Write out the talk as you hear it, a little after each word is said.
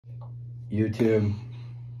YouTube.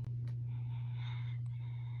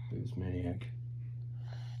 Who's maniac?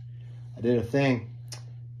 I did a thing,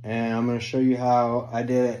 and I'm going to show you how I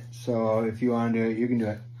did it. So if you want to do it, you can do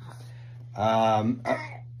it. Show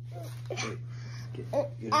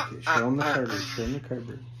them the cardboard. Show them the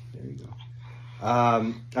cardboard. There you go.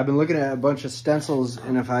 I've been looking at a bunch of stencils,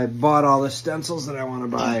 and if I bought all the stencils that I want to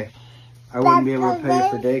buy, I wouldn't be able to pay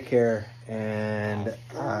for daycare, and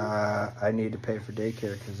I need to pay for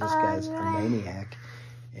daycare because this guy's a maniac,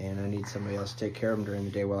 and I need somebody else to take care of him during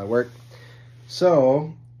the day while I work.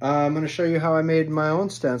 So I'm going to show you how I made my own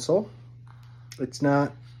stencil. It's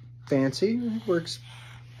not fancy. It works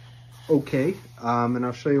okay, and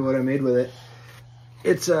I'll show you what I made with it.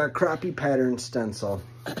 It's a crappie pattern stencil,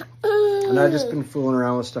 and I've just been fooling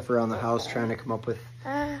around with stuff around the house, trying to come up with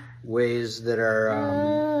ways that are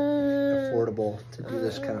affordable to do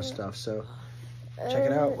this kind of stuff. So check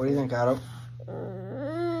it out. What do you think, Otto?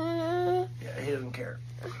 Yeah, he doesn't care.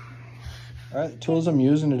 All right, the tools I'm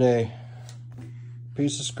using today: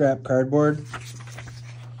 piece of scrap cardboard,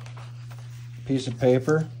 piece of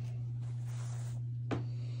paper,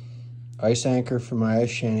 ice anchor for my ice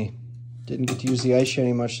shanty. Didn't get to use the ice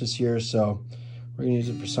shanty much this year, so we're gonna use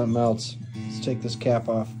it for something else. Let's take this cap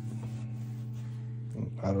off.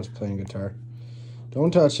 Otto's playing guitar.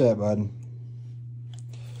 Don't touch that, bud.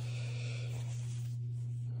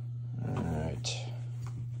 All right.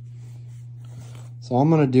 So all I'm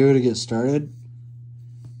gonna do to get started,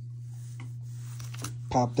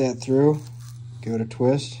 pop that through, give it a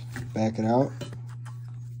twist, back it out.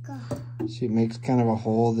 See, it makes kind of a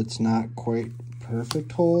hole that's not quite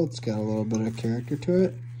perfect hole. It's got a little bit of character to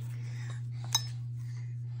it.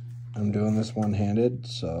 I'm doing this one-handed,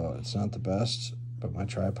 so it's not the best, but my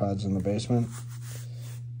tripod's in the basement.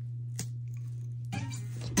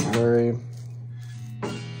 It's blurry.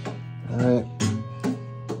 All right.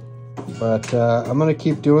 But I'm gonna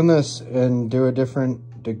keep doing this and do a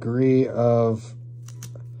different degree of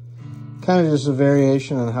kind of just a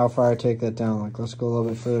variation on how far I take that down. Like, let's go a little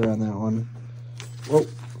bit further on that one. Whoa.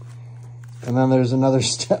 And then there's another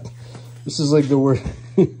step. This is like the worst,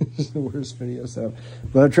 this is the worst video stuff.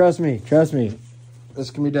 But trust me, this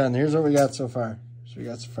can be done. Here's what we got so far.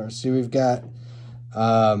 See, we've got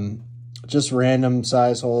just random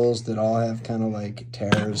size holes that all have kind of like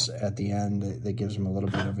tears at the end. That gives them a little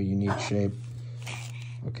bit of a unique shape.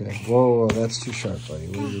 Okay, whoa, that's too sharp, buddy.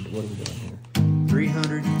 What are we doing here?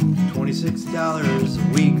 $326 a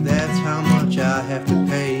week, that's how much I have to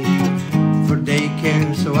pay for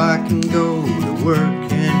daycare, so I can go to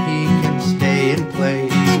work and he can stay and play.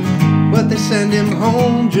 But they send him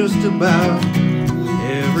home just about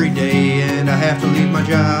every day, and I have to leave my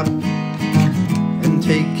job and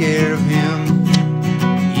take care of him,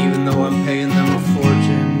 even though I'm paying them a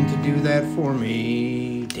fortune to do that for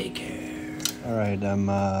me. Daycare. All right, I'm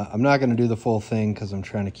not gonna do the full thing because I'm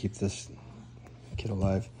trying to keep this kid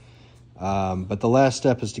alive. But the last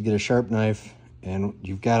step is to get a sharp knife. And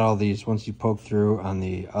you've got all these, once you poke through on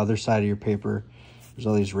the other side of your paper, there's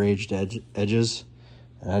all these raised edges.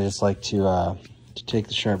 And I just like to take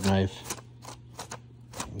the sharp knife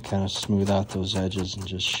and kind of smooth out those edges and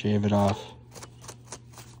just shave it off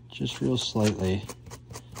just real slightly,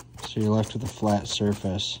 so you're left with a flat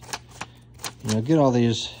surface. You know, get all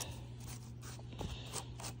these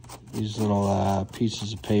little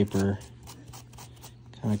pieces of paper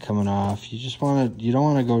kind of coming off. You don't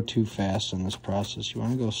want to go too fast in this process. You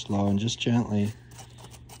want to go slow and just gently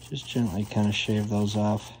kind of shave those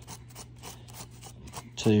off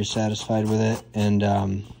until you're satisfied with it. And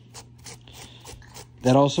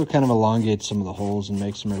that also kind of elongates some of the holes and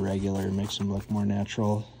makes them irregular, makes them look more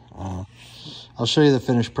natural. I'll show you the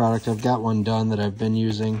finished product. I've got one done that I've been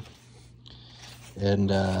using,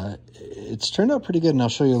 and it's turned out pretty good, and I'll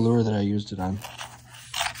show you a lure that I used it on.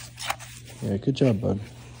 Yeah, good job, bud.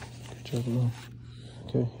 Good job, bud.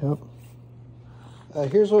 Okay, yep.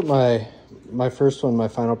 Here's what my first one, my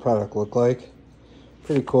final product, looked like.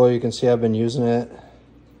 Pretty cool. You can see I've been using it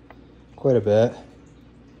quite a bit.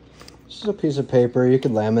 This is a piece of paper. You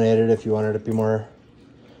could laminate it if you wanted it to be more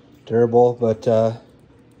durable, but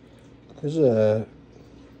there's a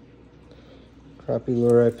crappie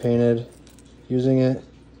lure I painted using it.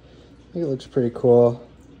 I think it looks pretty cool.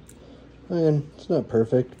 I mean, it's not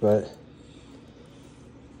perfect, but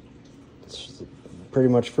it's pretty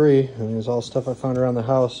much free. I mean, it's all stuff I found around the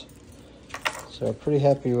house. So I'm pretty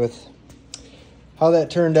happy with how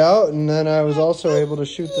that turned out. And then I was also able to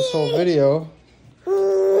shoot this whole video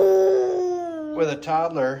with a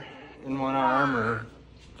toddler in one arm or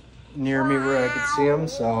near me where I could see him.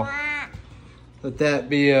 So let that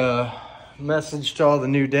be a message to all the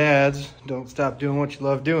new dads: don't stop doing what you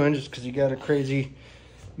love doing just because you got a crazy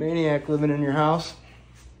maniac living in your house.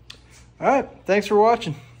 Alright, thanks for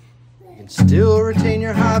watching. You can still retain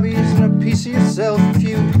your hobbies and a piece of yourself if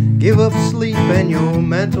you give up sleep and your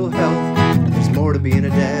mental health. There's more to being a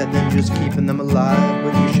dad than just keeping them alive,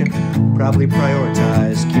 but you should probably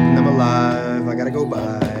prioritize keeping them alive.